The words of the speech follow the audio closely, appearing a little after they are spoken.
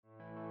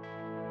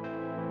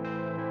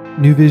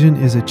New Vision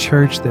is a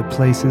church that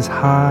places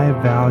high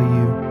value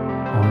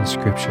on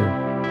Scripture.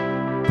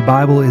 The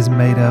Bible is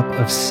made up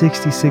of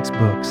 66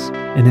 books,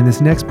 and in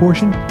this next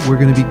portion, we're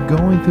going to be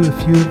going through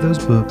a few of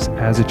those books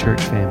as a church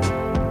family.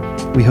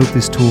 We hope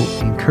this tool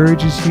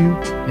encourages you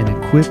and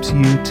equips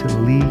you to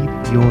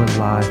lead your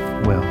life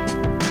well.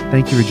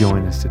 Thank you for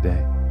joining us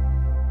today.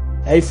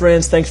 Hey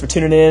friends, thanks for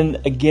tuning in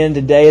again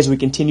today as we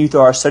continue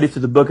through our study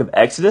through the book of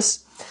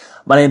Exodus.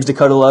 My name is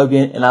Dakota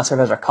Logan, and I serve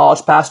as our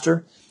college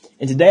pastor.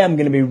 And today I'm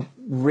going to be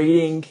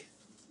reading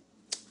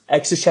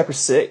Exodus chapter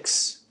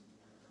 6,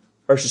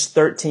 verses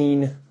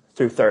 13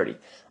 through 30.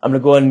 I'm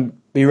going to go ahead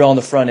and be real on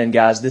the front end,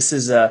 guys. This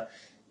is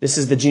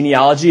the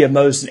genealogy of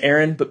Moses and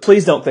Aaron, but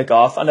please don't click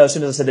off. I know as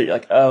soon as I said that, you're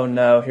like, oh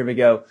no, here we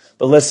go.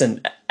 But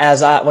listen,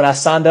 when I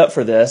signed up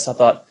for this, I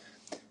thought,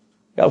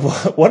 God,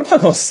 what am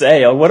I going to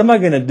say? Or what am I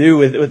going to do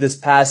with this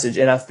passage?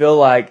 And I feel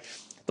like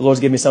the Lord's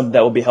given me something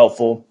that will be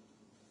helpful.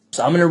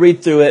 So I'm going to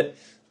read through it.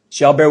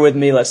 So y'all bear with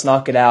me. Let's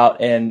knock it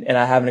out. And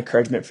I have an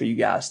encouragement for you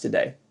guys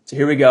today. So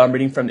here we go. I'm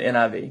reading from the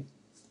NIV. It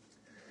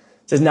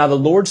says, Now the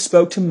Lord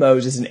spoke to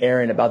Moses and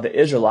Aaron about the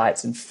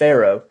Israelites and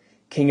Pharaoh,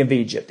 king of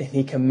Egypt, and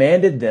he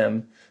commanded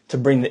them to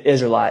bring the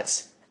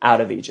Israelites out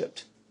of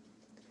Egypt.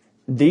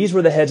 These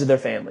were the heads of their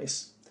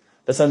families.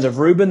 The sons of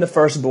Reuben, the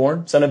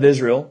firstborn, son of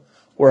Israel,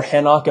 were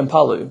Hanok and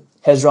Palu,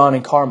 Hezron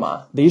and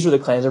Carmi. These were the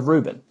clans of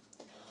Reuben.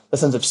 The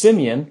sons of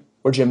Simeon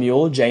were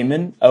Jemuel,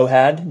 Jamin,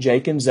 Ohad,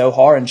 Jachin,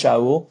 Zohar, and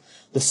Shaul,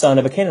 the son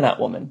of a Canaanite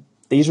woman.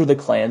 These were the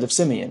clans of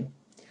Simeon.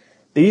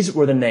 These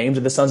were the names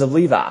of the sons of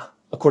Levi,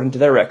 according to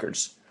their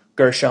records: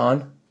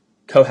 Gershon,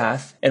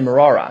 Kohath, and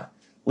Merari.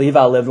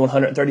 Levi lived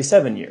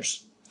 137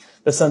 years.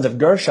 The sons of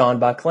Gershon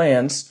by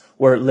clans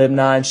were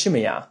Libni and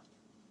Shimei.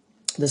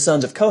 The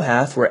sons of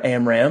Kohath were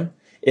Amram,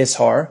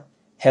 Ishar,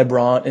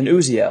 Hebron, and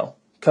Uziel.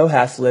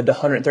 Kohath lived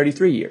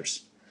 133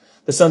 years.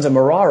 The sons of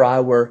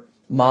Merari were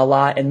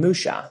Mahli and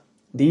Mushi.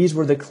 These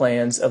were the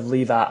clans of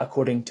Levi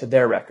according to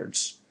their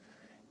records.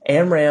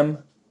 Amram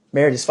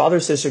married his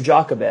father's sister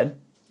Jochebed,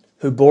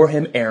 who bore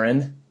him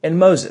Aaron and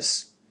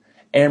Moses.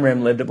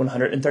 Amram lived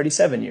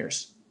 137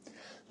 years.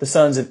 The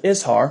sons of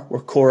Ishar were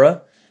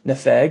Korah,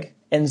 Nepheg,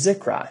 and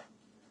Zikri.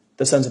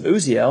 The sons of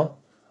Uziel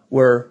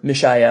were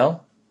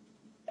Mishael,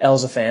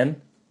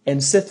 Elzaphan, and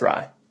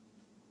Sithri.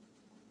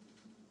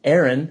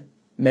 Aaron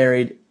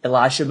married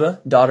Elisheba,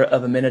 daughter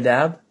of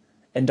Aminadab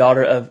and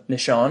daughter of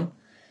Nishon,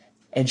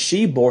 and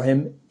she bore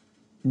him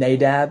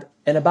Nadab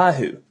and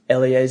Abihu,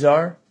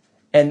 Eleazar,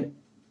 and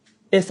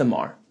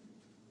Ithamar.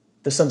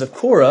 The sons of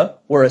Korah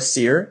were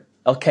Asir,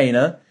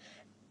 Elkanah,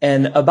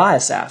 and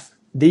Abiasaph.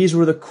 These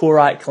were the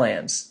Korite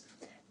clans.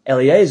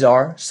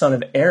 Eleazar, son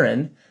of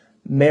Aaron,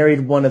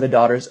 married one of the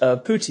daughters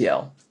of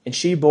Putiel, and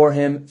she bore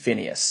him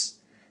Phinehas.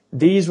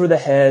 These were the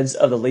heads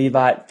of the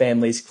Levite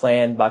families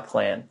clan by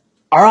clan.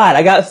 All right,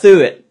 I got through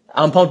it.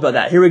 I'm pumped about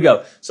that. Here we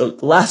go. So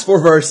the last 4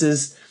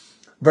 verses,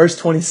 verse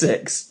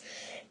 26.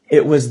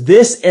 It was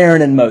this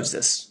Aaron and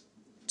Moses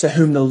to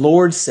whom the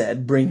Lord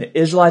said, Bring the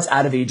Israelites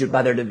out of Egypt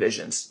by their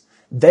divisions.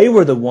 They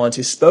were the ones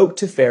who spoke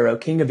to Pharaoh,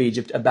 king of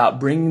Egypt,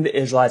 about bringing the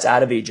Israelites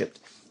out of Egypt.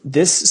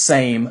 This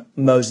same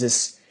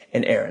Moses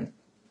and Aaron.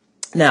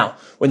 Now,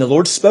 when the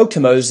Lord spoke to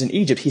Moses in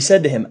Egypt, he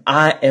said to him,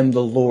 I am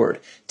the Lord.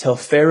 Tell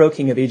Pharaoh,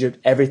 king of Egypt,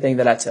 everything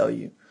that I tell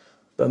you.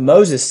 But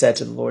Moses said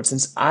to the Lord,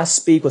 Since I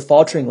speak with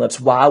faltering lips,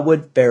 why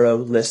would Pharaoh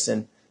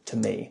listen to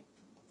me?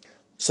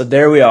 So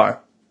there we are.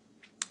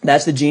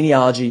 That's the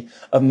genealogy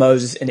of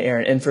Moses and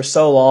Aaron. And for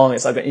so long,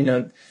 it's like,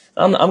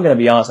 I'm going to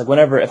be honest. Like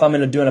if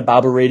I'm doing a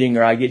Bible reading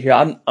or I get here,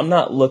 I'm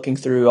not looking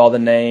through all the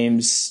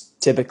names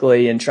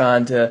typically and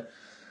trying to,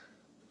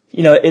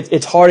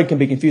 it's hard and can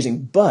be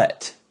confusing.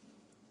 But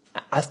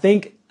I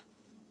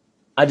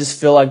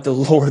just feel like the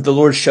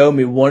Lord showed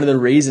me one of the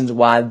reasons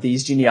why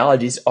these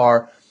genealogies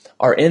are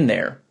in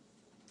there.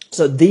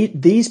 So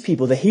these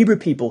people, the Hebrew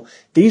people,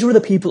 these were the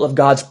people of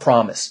God's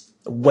promise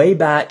way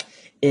back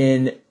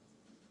in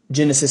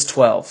Genesis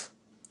 12,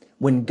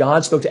 when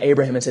God spoke to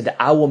Abraham and said that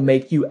I will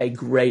make you a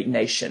great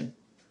nation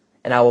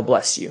and I will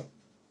bless you.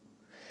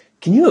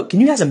 Can you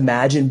guys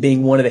imagine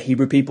being one of the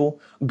Hebrew people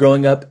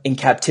growing up in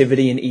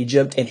captivity in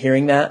Egypt and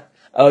hearing that?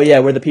 Oh yeah,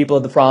 we're the people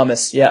of the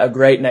promise. Yeah, a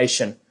great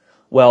nation.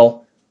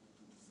 Well,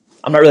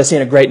 I'm not really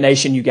saying a great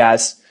nation, you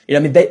guys. They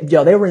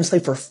were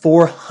enslaved for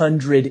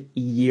 400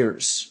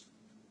 years.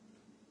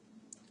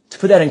 To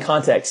put that in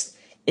context,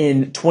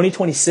 in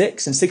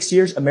 2026, in 6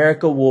 years,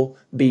 America will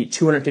be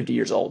 250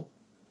 years old.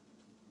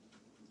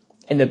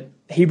 And the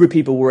Hebrew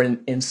people were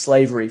in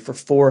slavery for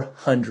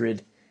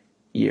 400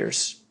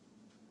 years.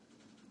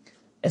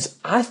 And so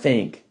I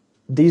think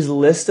these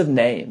list of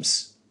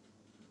names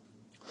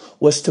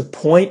was to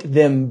point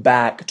them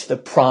back to the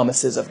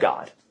promises of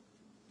God.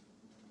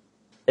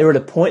 They were to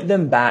point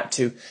them back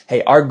to,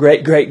 hey, our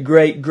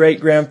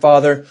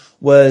great-great-great-great-grandfather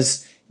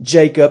was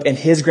Jacob, and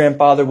his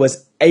grandfather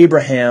was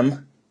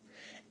Abraham,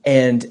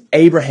 and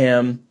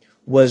Abraham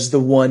was the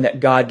one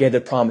that God gave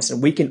the promise.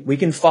 And we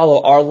can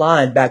follow our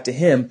line back to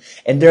him.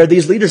 And there are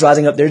these leaders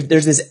rising up.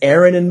 There's this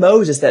Aaron and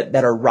Moses that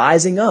are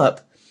rising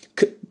up,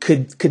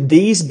 Could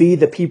these be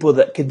the people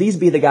could these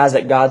be the guys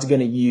that God's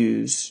going to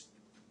use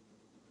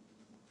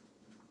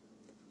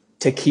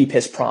to keep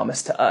his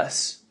promise to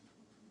us?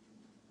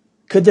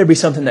 Could there be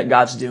something that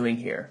God's doing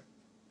here?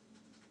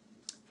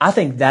 I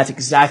think that's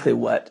exactly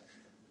what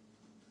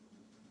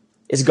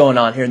is going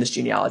on here in this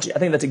genealogy. I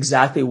think that's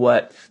exactly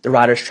what the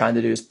writer's trying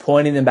to do, is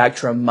pointing them back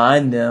to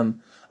remind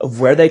them of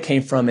where they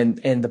came from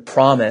and the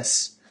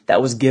promise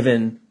that was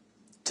given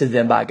to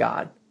them by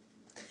God.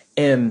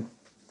 And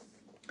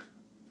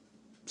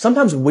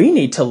sometimes we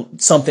need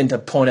something to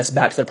point us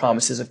back to the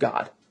promises of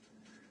God.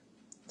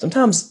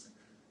 Sometimes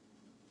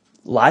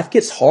life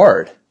gets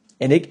hard,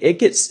 and it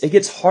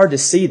gets hard to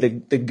see the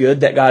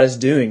good that God is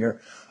doing, or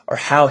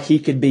how he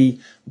could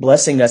be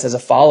blessing us as a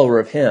follower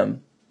of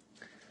him.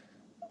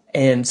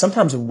 And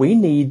sometimes we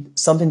need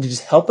something to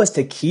just help us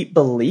to keep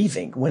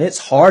believing. When it's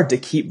hard to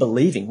keep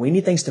believing, we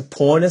need things to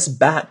point us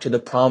back to the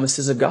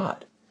promises of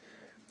God.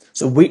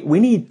 So we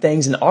need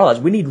things in our lives.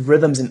 We need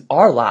rhythms in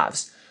our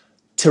lives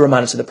to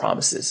remind us of the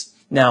promises.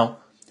 Now,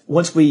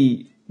 once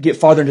we get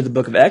farther into the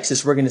book of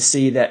Exodus, we're going to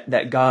see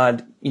that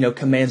God,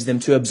 commands them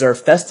to observe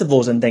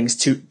festivals and things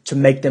to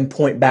make them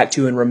point back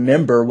to and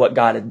remember what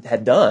God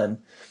had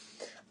done.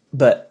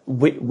 But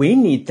we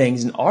need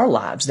things in our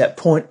lives that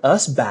point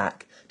us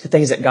back to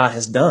things that God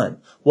has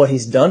done, what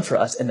he's done for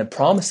us, and the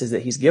promises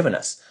that he's given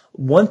us.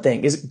 One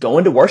thing is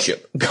going to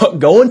worship.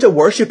 Going to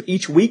worship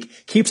each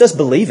week keeps us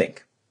believing.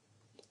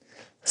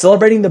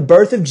 Celebrating the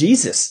birth of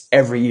Jesus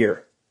every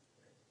year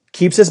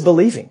keeps us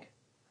believing.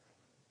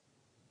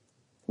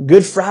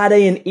 Good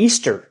Friday and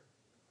Easter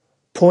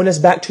point us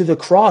back to the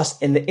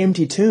cross and the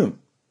empty tomb.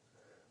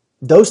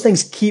 Those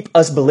things keep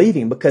us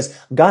believing because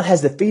God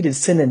has defeated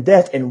sin and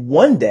death, and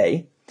one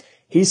day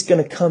he's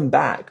going to come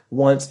back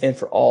once and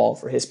for all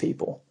for his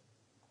people.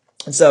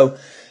 And so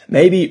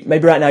maybe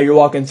right now you're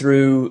walking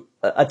through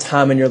a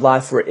time in your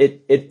life where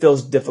it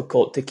feels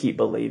difficult to keep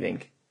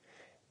believing.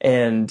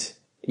 And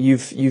you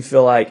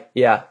feel like,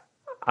 yeah,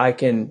 I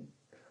can,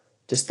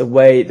 just the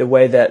way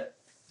that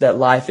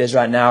life is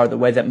right now, or the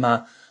way that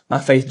my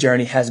faith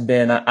journey has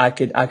been, I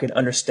could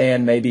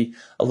understand maybe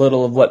a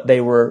little of what they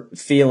were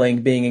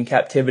feeling being in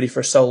captivity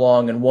for so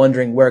long and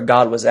wondering where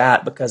God was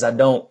at, because I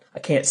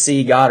can't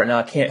see God right now.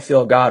 I can't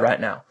feel God right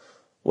now.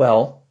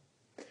 Well,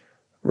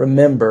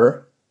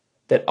 remember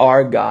that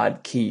our God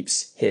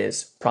keeps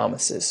his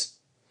promises.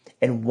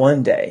 And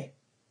one day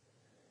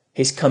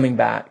he's coming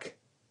back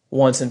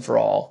once and for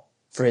all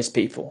for his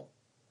people.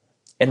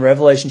 In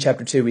Revelation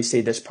chapter 2, we see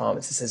this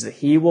promise. It says that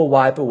he will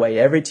wipe away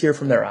every tear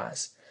from their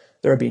eyes.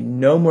 There will be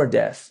no more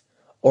death,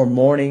 or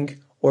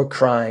mourning, or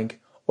crying,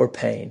 or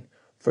pain,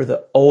 for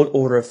the old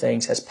order of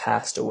things has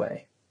passed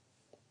away.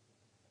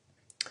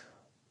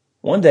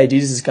 One day,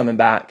 Jesus is coming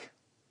back,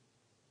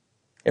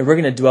 and we're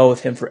going to dwell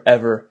with him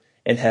forever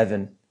in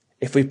heaven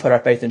if we put our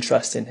faith and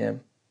trust in him.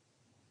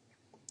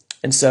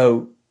 And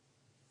so,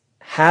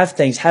 have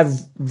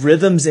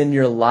rhythms in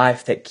your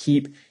life that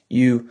keep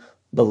you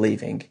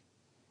believing.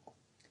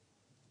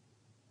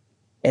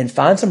 And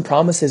find some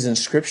promises in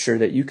Scripture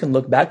that you can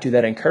look back to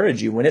that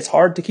encourage you when it's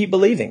hard to keep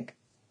believing.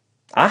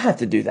 I have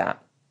to do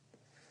that.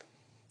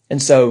 And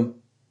so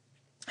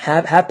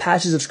have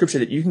passages of Scripture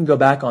that you can go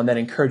back on that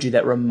encourage you,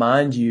 that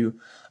remind you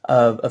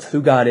of who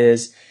God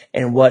is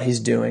and what he's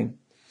doing.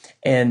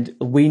 And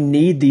we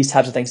need these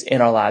types of things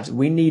in our lives.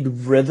 We need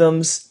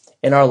rhythms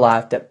in our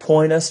life that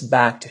point us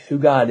back to who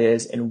God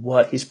is and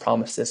what he's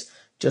promised us,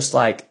 just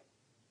like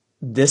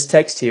this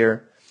text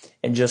here,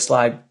 and just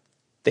like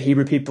the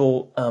Hebrew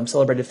people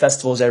celebrated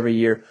festivals every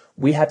year.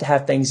 We have to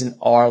have things in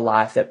our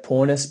life that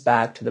point us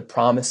back to the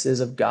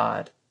promises of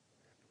God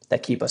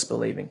that keep us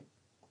believing.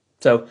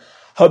 So,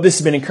 hope this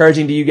has been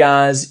encouraging to you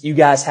guys. You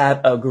guys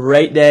have a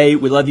great day.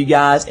 We love you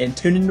guys, and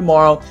tune in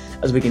tomorrow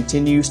as we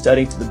continue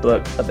studying through the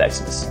book of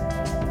Exodus.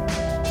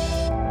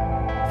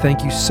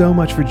 Thank you so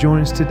much for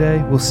joining us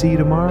today. We'll see you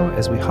tomorrow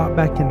as we hop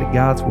back into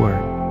God's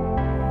Word.